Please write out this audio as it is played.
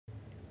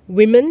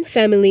Women,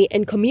 Family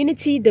and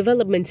Community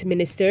Development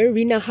Minister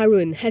Rina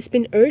Harun has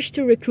been urged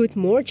to recruit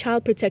more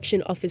child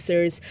protection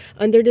officers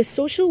under the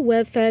Social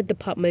Welfare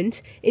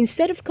Department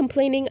instead of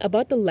complaining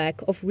about the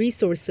lack of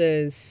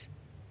resources.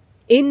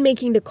 In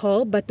making the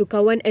call, Batu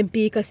Kawan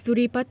MP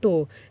Kasthuri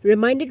Patto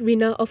reminded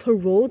Rina of her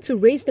role to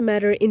raise the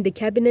matter in the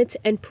cabinet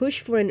and push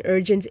for an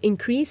urgent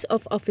increase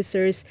of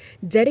officers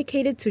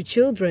dedicated to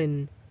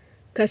children.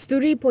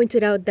 Kasthuri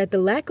pointed out that the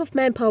lack of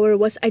manpower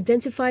was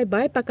identified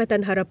by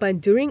Pakatan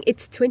Harapan during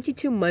its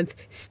 22-month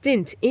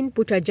stint in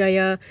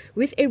Putrajaya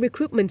with a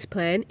recruitment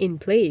plan in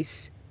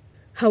place.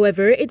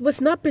 However, it was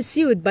not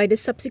pursued by the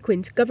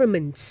subsequent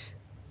governments.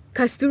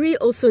 Kasthuri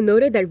also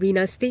noted that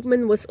Rina's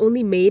statement was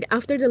only made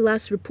after the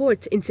last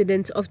report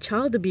incident of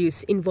child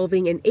abuse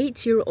involving an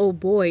 8-year-old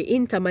boy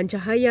in Taman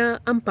Cahaya,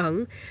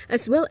 Ampang,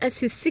 as well as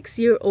his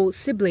 6-year-old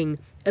sibling,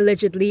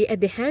 allegedly at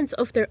the hands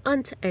of their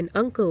aunt and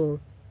uncle.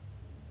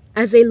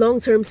 As a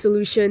long-term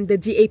solution, the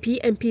DAP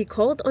MP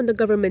called on the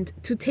government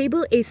to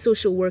table a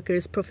social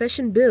workers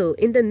profession bill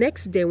in the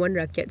next Dewan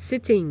Rakyat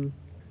sitting.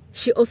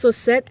 She also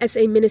said as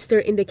a minister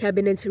in the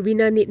cabinet,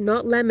 Rina need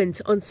not lament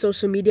on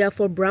social media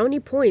for brownie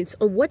points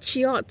on what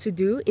she ought to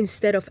do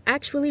instead of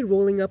actually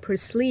rolling up her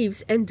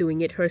sleeves and doing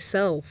it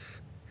herself.